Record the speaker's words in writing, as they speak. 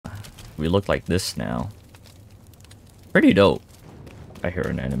We look like this now. Pretty dope. I hear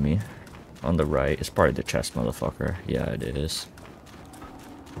an enemy on the right. It's part of the chest, motherfucker. Yeah, it is.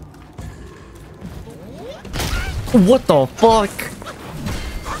 What the fuck?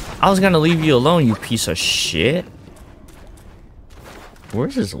 I was gonna leave you alone, you piece of shit.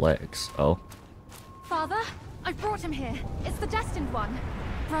 Where's his legs? Oh. Father, I brought him here. It's the destined one.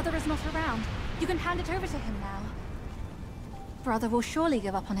 Brother is not around. You can hand it over to him now. Brother will surely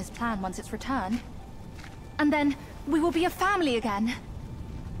give up on his plan once it's returned. And then we will be a family again.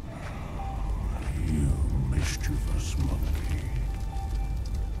 You mischievous monkey.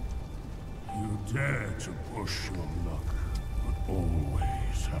 You dare to push your luck, but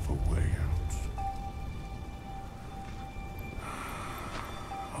always have a way out.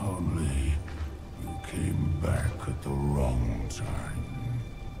 Only you came back at the wrong time.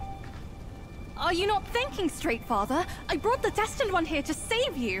 Are you not thinking straight, Father? I brought the destined one here to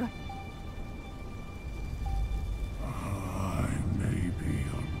save you. I may be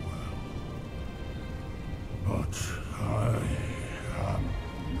unwell, but I am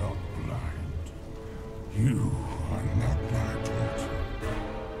not blind. You are not my daughter.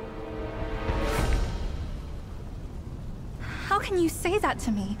 How can you say that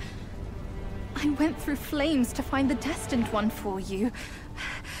to me? I went through flames to find the destined one for you.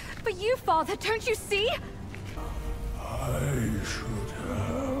 But you, Father, don't you see? I should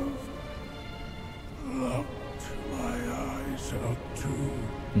have locked my eyes out too.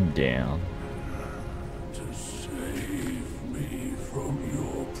 Damn. To save me from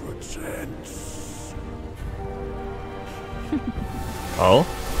your pretense. Oh?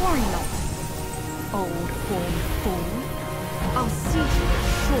 Worry not, old horn fool. I'll see you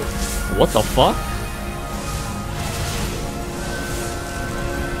shortly. What the fuck?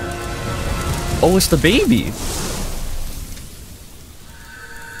 Oh, it's the baby.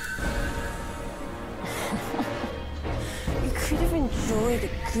 You could have enjoyed a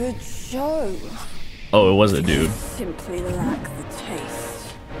good show. Oh, it was a dude. You simply lack the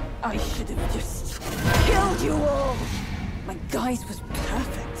taste. I should have just killed you all. My guise was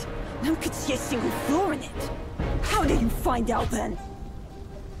perfect. No one could see a single flaw in it. How did you find out then?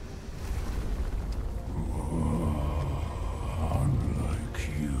 Unlike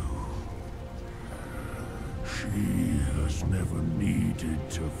you, she has never needed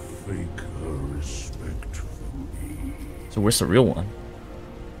to fake her respect for me. So where's the real one?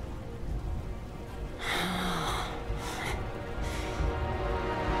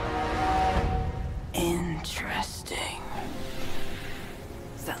 Interesting.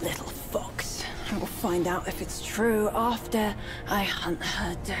 That little fox. I will find out if it's true after I hunt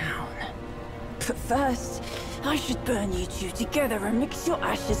her down. But first, I should burn you two together and mix your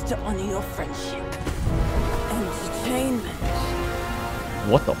ashes to honor your friendship. Entertainment.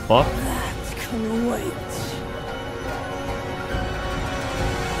 What the fuck? That can wait.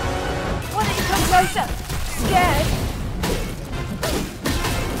 Why don't you come closer? Scared?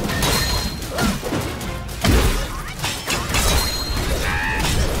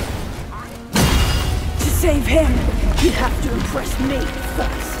 To save him, you have to impress me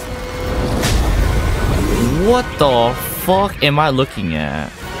first. What the fuck am I looking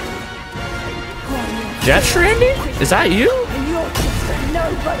at? Death Stranding? Is that you? And you're just a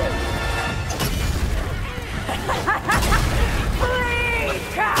nobody. Flee,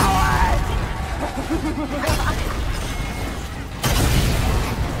 coward!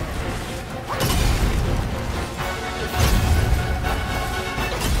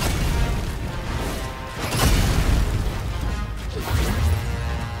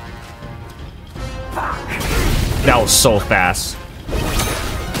 That was so fast.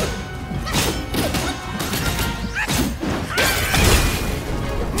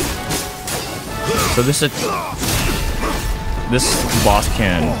 So this boss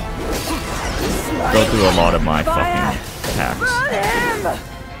can go through a lot of my fucking attacks.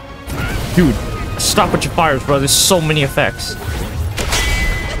 Dude, stop with your fires, bro. There's so many effects.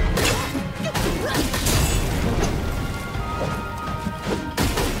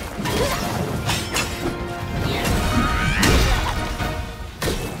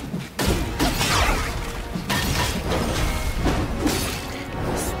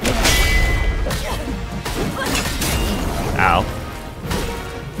 Ow.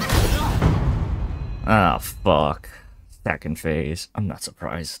 Ah, fuck. Second phase. I'm not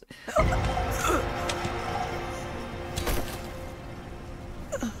surprised.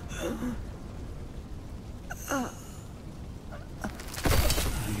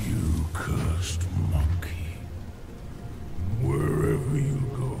 You cursed monkey. Wherever you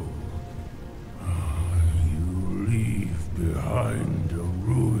go, you leave behind a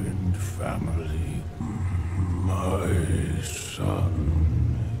ruined family. My son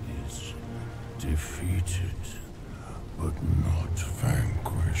is defeated, but not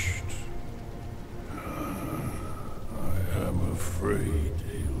vanquished. I am afraid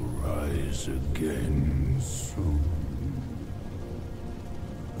he'll rise again soon.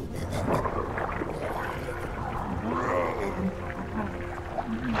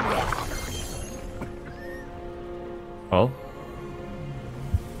 Oh?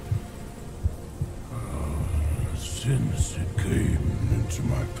 Since it came into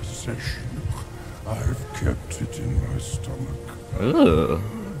my possession, I've kept it in my stomach. Ugh.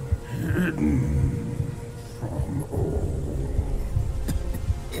 Hidden from all.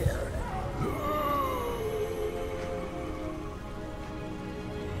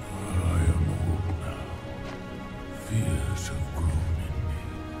 I am old now. Fears have grown in me.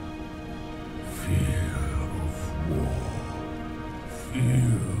 Fear of war.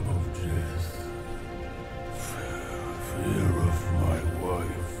 Fear of death. Fear of my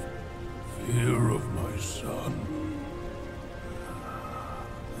wife. Fear of my son.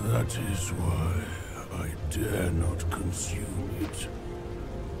 That is why I dare not consume it,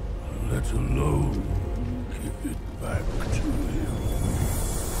 let alone give it back to him.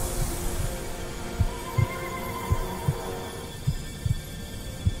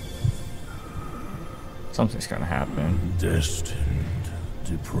 Something's gonna happen. Destined,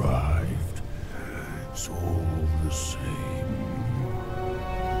 deprived, it's all the same.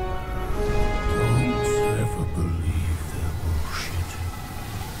 Don't ever believe their bullshit.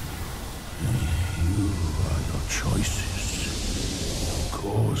 You are your choices, your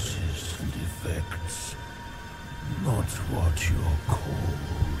causes and effects, not what you're called.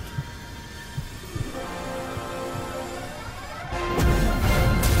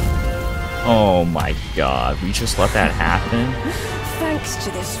 Oh my god, we just let that happen? Thanks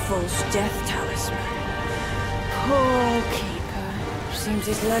to this false death talisman. Poor keeper. Seems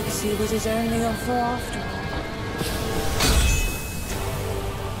his legacy was his only offer after all.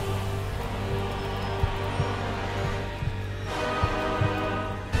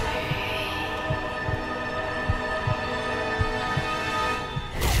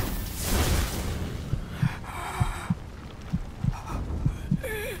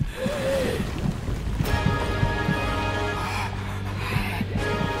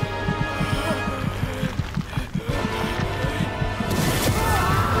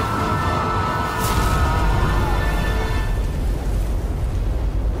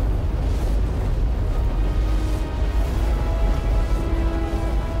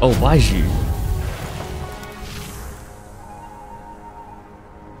 Oh, Baiju.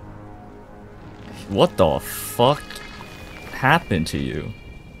 What the fuck happened to you?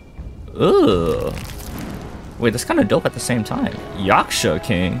 Ugh. Wait, that's kind of dope at the same time. Yaksha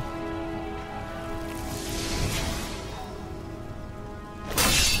King.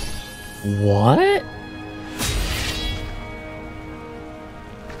 What?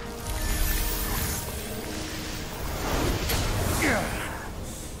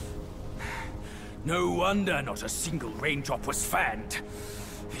 No wonder not a single raindrop was fanned.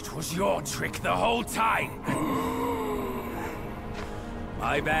 It was your trick the whole time.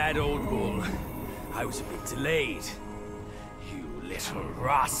 My bad, old bull. I was a bit delayed. You little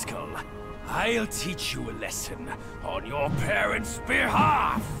rascal. I'll teach you a lesson on your parents'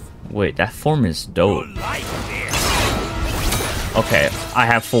 behalf. Wait, that form is dope. You'll like this. Okay, I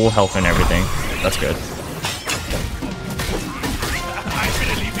have full health and everything. That's good. I'm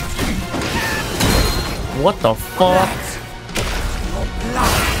gonna leave it to you. What the fuck?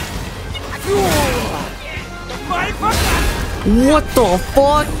 What the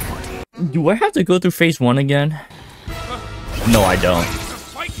fuck? Do I have to go through phase 1 again? No, I don't.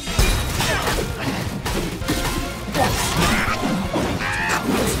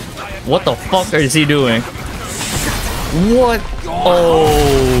 What the fuck is he doing? What?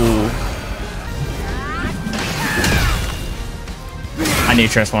 Oh. I need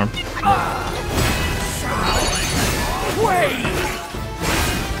to transform.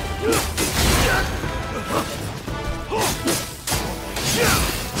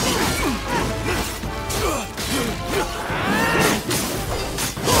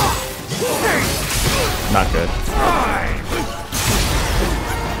 Not good.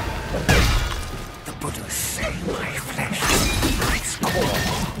 The Buddhas say my flesh is its core.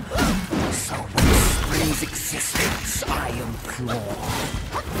 So when spring's existence I implore.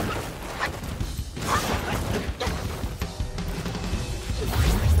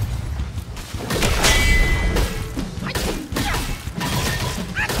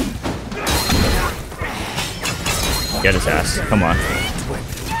 Get his ass. Come on.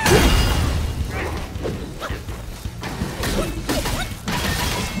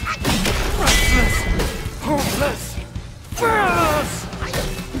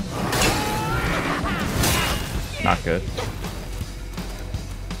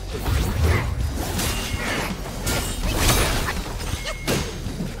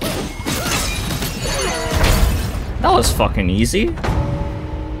 That was fucking easy.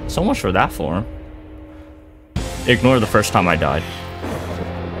 So much for that form. Ignore the first time I died.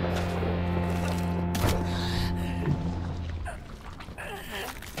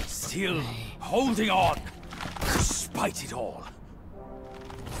 Still holding on, despite it all.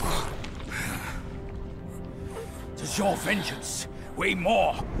 Does your vengeance weigh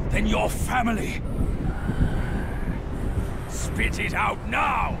more than your family? Spit it out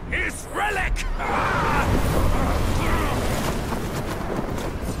now, his relic!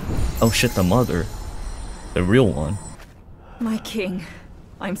 Oh shit, the mother. The real one. My king,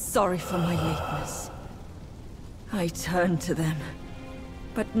 I'm sorry for my lateness. I turned to them,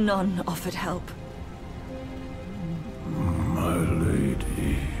 but none offered help. My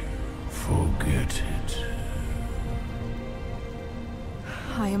lady, forget it.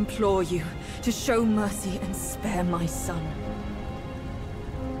 I implore you to show mercy and spare my son.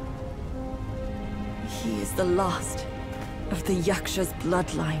 He is the last of the Yaksha's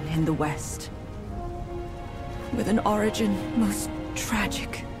bloodline in the West, with an origin most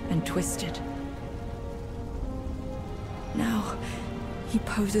tragic and twisted. Now, he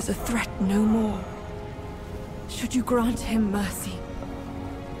poses a threat no more. Should you grant him mercy,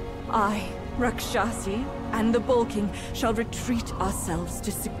 I, Rakshasi, and the Bull King shall retreat ourselves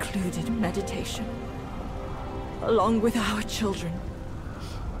to secluded meditation. Along with our children,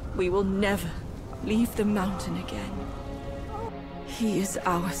 we will never leave the mountain again. He is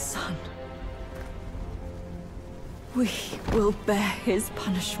our son. We will bear his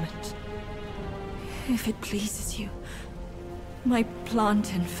punishment. If it pleases you, my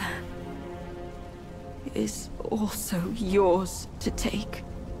plantain fan is also yours to take.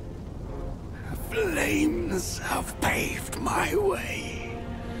 Flames have paved my way.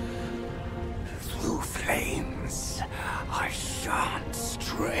 Through flames, I shan't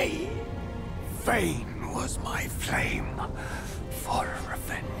stray. Vain was my flame, for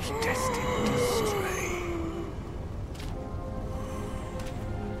revenge destined to stray.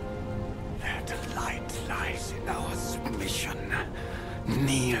 Their delight lies in our submission,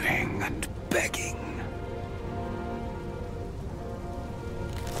 kneeling and begging.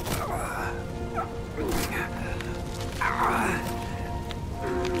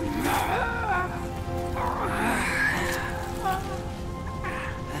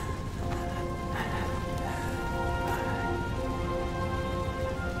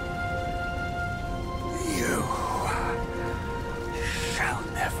 You shall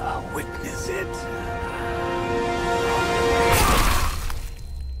never witness it.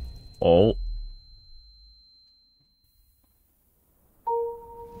 Oh.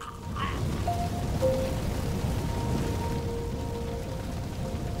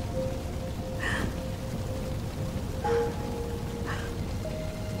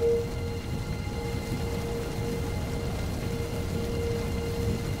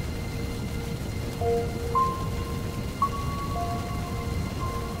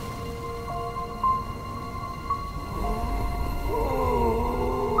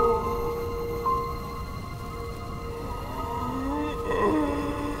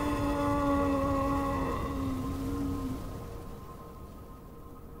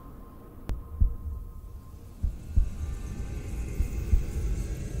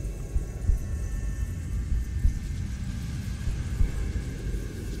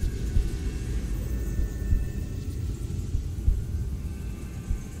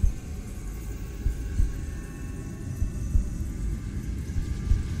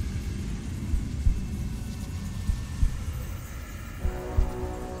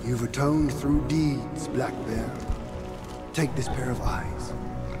 You've atoned through deeds, Black Bear. Take this pair of eyes.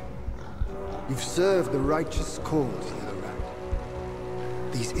 You've served the righteous cause, Yellow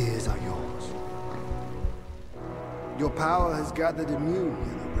Rat. These ears are yours. Your power has gathered immune,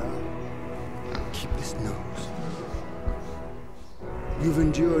 Yellow Brow. Keep this nose. You've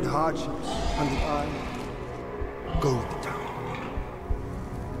endured hardships under eye. Go with the tongue.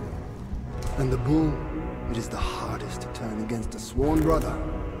 And the bull, it is the hardest to turn against a sworn brother.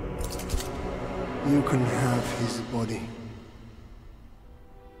 You can have his body.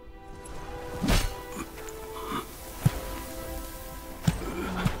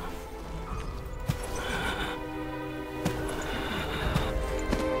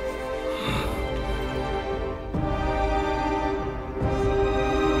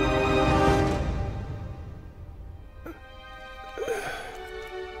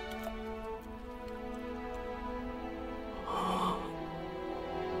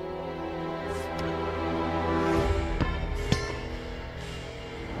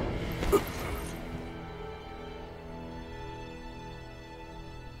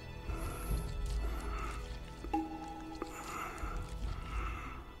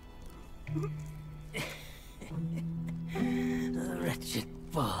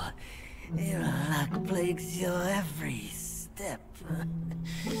 people. Your luck plagues your every step.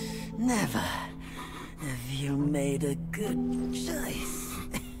 Never have you made a good choice.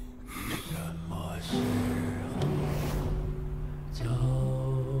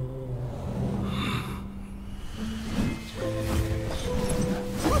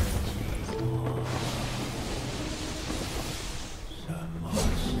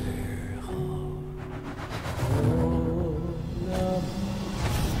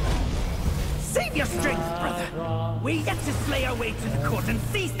 Save your strength, brother! We yet to slay our way to the court and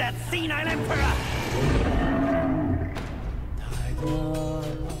seize that senile emperor!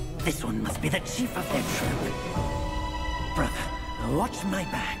 This one must be the chief of their troop. Brother, watch my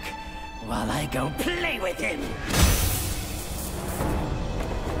back while I go play with him.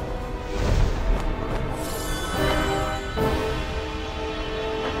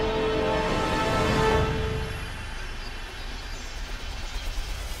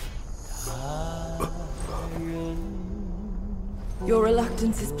 Your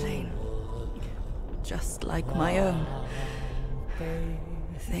reluctance is plain. Just like my own.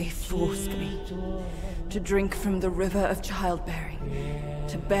 They forced me to drink from the river of childbearing,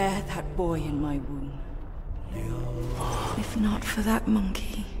 to bear that boy in my womb. If not for that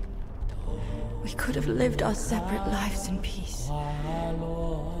monkey, we could have lived our separate lives in peace.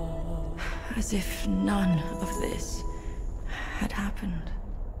 As if none of this had happened.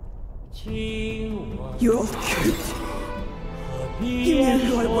 You're all cute. You knew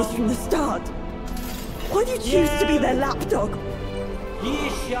who I was from the start. Why do you choose to be their lapdog?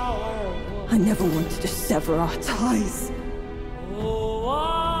 I never wanted to sever our ties.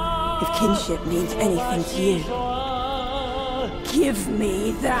 If kinship means anything to you, give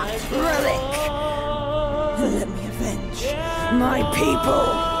me that relic. And let me avenge my people.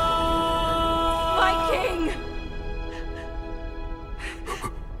 My king!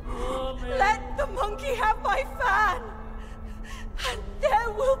 Let the monkey have my fan! And there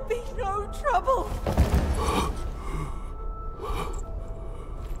will be no trouble!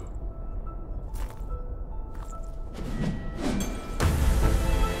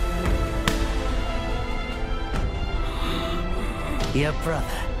 Your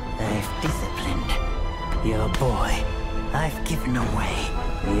brother, I've disciplined. Your boy, I've given away.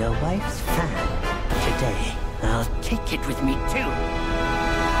 Your wife's fan. Today, I'll take it with me too.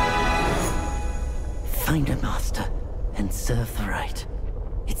 Find a master and serve the right.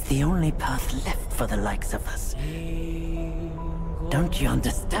 It's the only path left for the likes of us. Don't you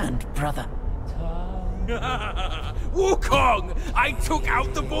understand, brother? Wukong! I took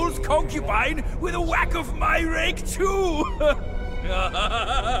out the bull's concubine with a whack of my rake too! Turned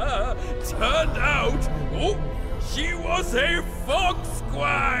out, oh, she was a fox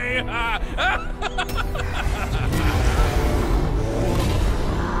squire!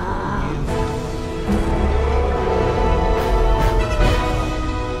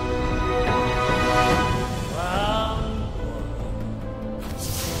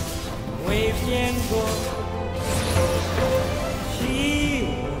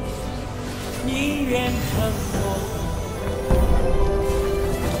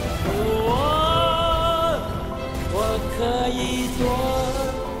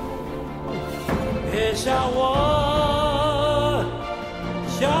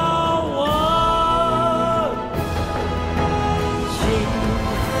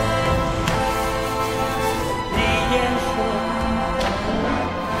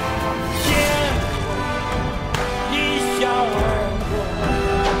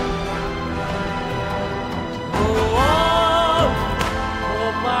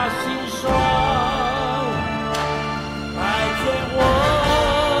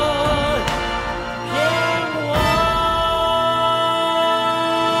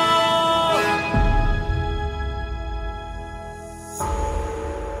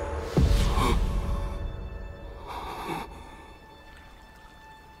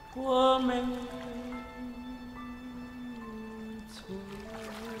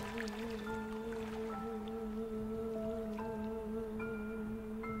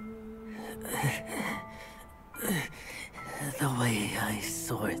 The way I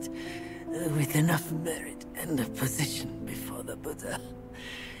saw it, with enough merit and a position before the Buddha,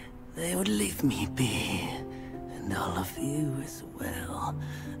 they would leave me be, and all of you as well.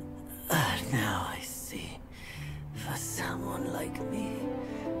 Now I see, for someone like me,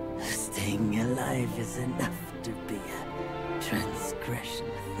 staying alive is enough to be a transgression.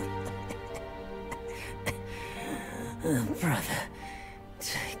 Brother,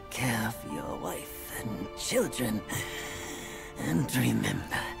 take care of your wife and children. And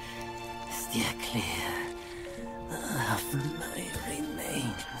remember, steer clear of my remains.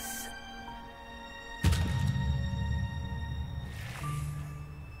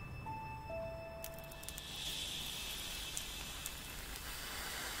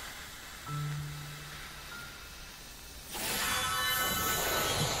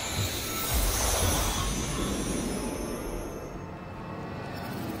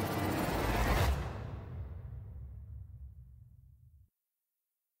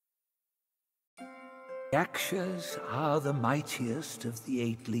 Yakshas are the mightiest of the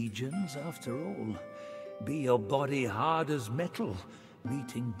 8 legions, after all. Be your body hard as metal,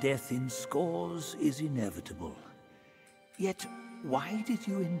 meeting death in scores is inevitable. Yet, why did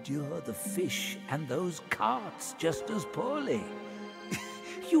you endure the fish and those carts just as poorly?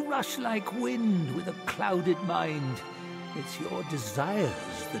 You rush like wind with a clouded mind. It's your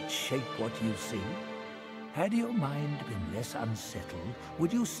desires that shape what you see. Had your mind been less unsettled,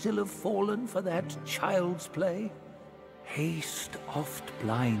 would you still have fallen for that child's play? Haste oft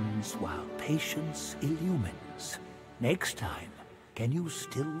blinds while patience illumines. Next time, can you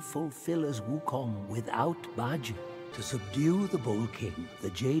still fulfill as Wukong without Baji? To subdue the Bull King, the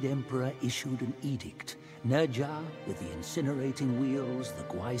Jade Emperor issued an edict. Nerja with the incinerating wheels, the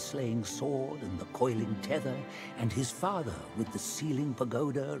Gwai-slaying sword, and the coiling tether, and his father with the sealing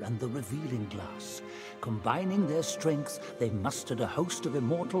pagoda and the revealing glass. Combining their strength, they mustered a host of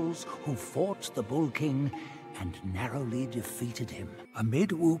immortals who fought the Bull King and narrowly defeated him. Amid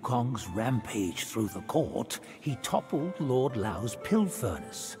Wukong's rampage through the court, he toppled Lord Lao's pill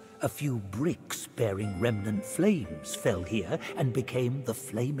furnace. A few bricks bearing remnant flames fell here and became the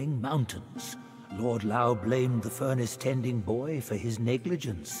Flaming Mountains. Lord Lao blamed the furnace-tending boy for his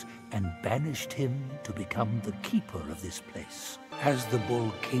negligence and banished him to become the keeper of this place. As the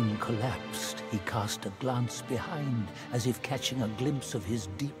Bull King collapsed, he cast a glance behind, as if catching a glimpse of his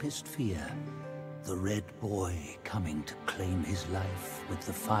deepest fear. The Red Boy coming to claim his life with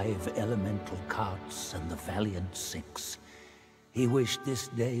the 5 elemental carts and the valiant 6. He wished this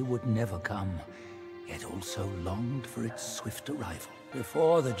day would never come, yet also longed for its swift arrival.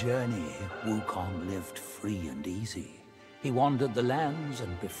 Before the journey, Wukong lived free and easy. He wandered the lands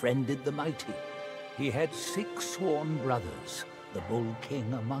and befriended the mighty. He had 6 sworn brothers, the Bull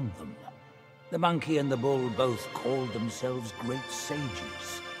King among them. The monkey and the bull both called themselves great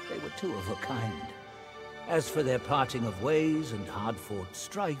sages. They were 2 of a kind. As for their parting of ways and hard-fought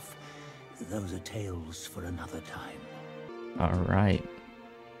strife, those are tales for another time. Alright.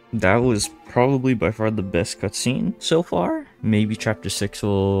 That was probably by far the best cutscene so far. Maybe chapter 6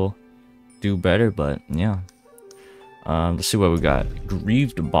 will do better, but yeah. Let's see what we got.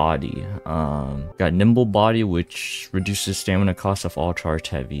 Grieved Body. Got Nimble Body, which reduces stamina cost of all charged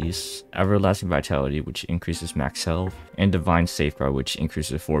heavies. Everlasting Vitality, which increases max health. And Divine Safeguard, which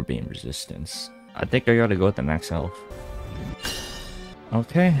increases Forbane resistance. I think I gotta go with the max health.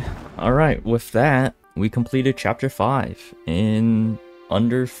 Okay. Alright, with that, we completed chapter 5 in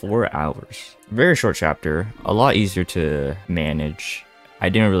under 4 hours. Very short chapter, a lot easier to manage. I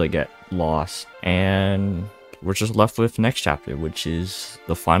didn't really get lost, and we're just left with next chapter, which is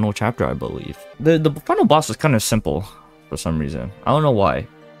the final chapter, I believe. The final boss is kind of simple for some reason. I don't know why.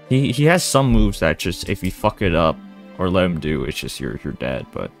 He has some moves that just, if you fuck it up or let him do, it's just you're dead,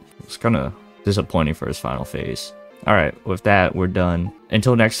 but it's kind of disappointing for his final phase. Alright, with that, we're done.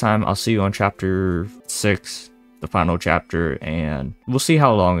 Until next time, I'll see you on chapter 6. The final chapter, and we'll see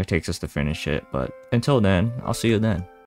how long it takes us to finish it, but until then, I'll see you then.